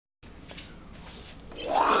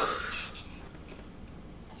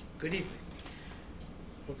good evening,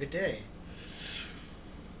 or good day.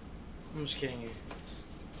 I'm just kidding you. It's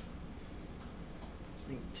I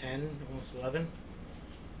think 10, almost 11.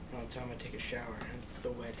 Around the time I take a shower, hence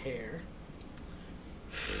the wet hair.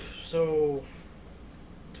 So,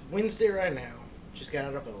 it's Wednesday right now. Just got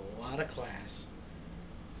out of a lot of class.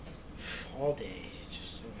 All day.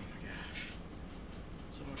 Just, oh my gosh.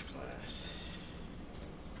 So much class.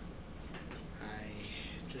 I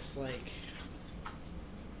just like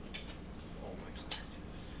all my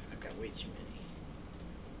classes. I've got way too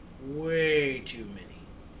many. Way too many.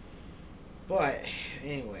 But,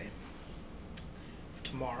 anyway.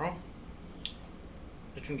 Tomorrow,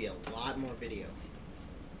 there's going to be a lot more video.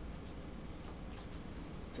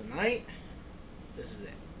 Tonight, this is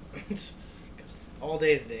it. Because all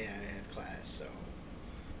day today I had class, so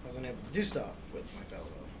I wasn't able to do stuff with my fellow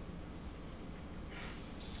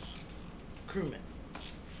crewmen.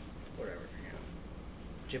 Whatever, you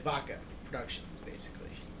know. JayBacca Productions,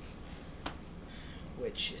 basically.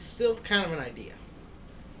 Which is still kind of an idea.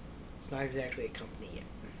 It's not exactly a company yet.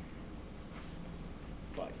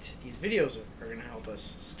 But these videos are going to help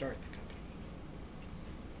us start the company.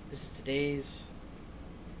 This is today's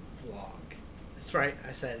vlog. That's right,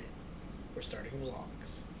 I said it. We're starting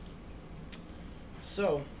vlogs.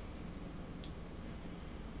 So,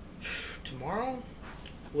 tomorrow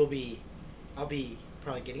I'll be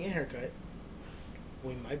probably getting a haircut.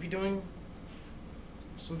 We might be doing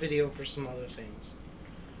some video for some other things.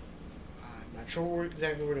 I'm not sure what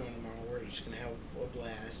exactly we're doing tomorrow. We're just going to have a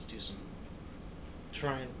blast,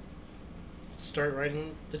 try and start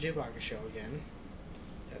writing the JayBacca show again.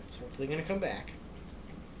 That's hopefully going to come back.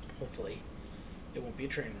 Hopefully. It won't be a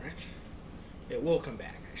train wreck. It will come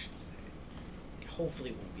back, I should say.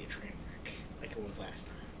 Hopefully it won't be a train wreck like it was last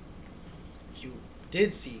time. If you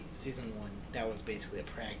did see season 1, that was basically a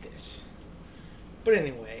practice. But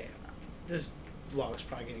anyway, this vlog's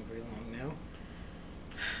probably getting pretty long now.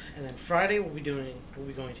 And then Friday we'll be going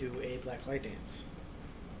to a black light dance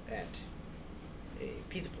at a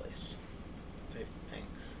pizza place type thing.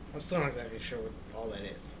 I'm still not exactly sure what all that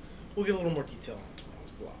is. We'll get a little more detail on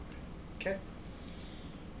tomorrow's vlog. Okay?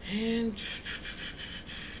 And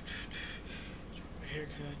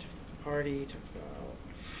haircut, party, talk about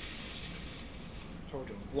how we're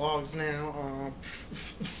doing vlogs now.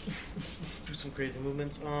 Do some crazy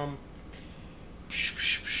movements.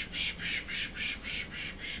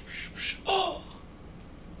 Oh!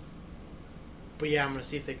 But yeah, I'm gonna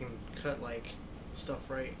see if they can cut like stuff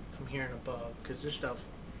right from here and above, because this stuff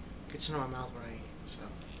gets into my mouth right. So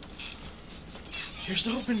here's to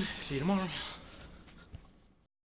hoping. See you tomorrow.